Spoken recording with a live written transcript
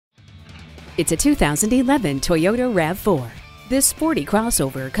It's a 2011 Toyota RAV4. This sporty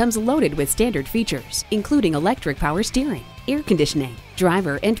crossover comes loaded with standard features, including electric power steering, air conditioning,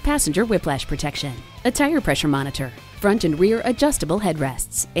 driver and passenger whiplash protection, a tire pressure monitor, front and rear adjustable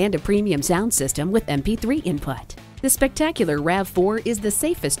headrests, and a premium sound system with MP3 input. The spectacular RAV4 is the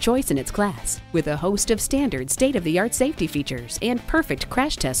safest choice in its class, with a host of standard state-of-the-art safety features and perfect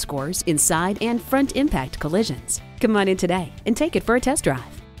crash test scores in side and front impact collisions. Come on in today and take it for a test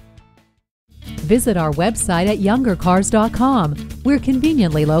drive. Visit our website at youngercars.com. We're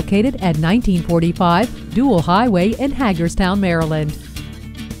conveniently located at 1945 Dual Highway in Hagerstown, Maryland.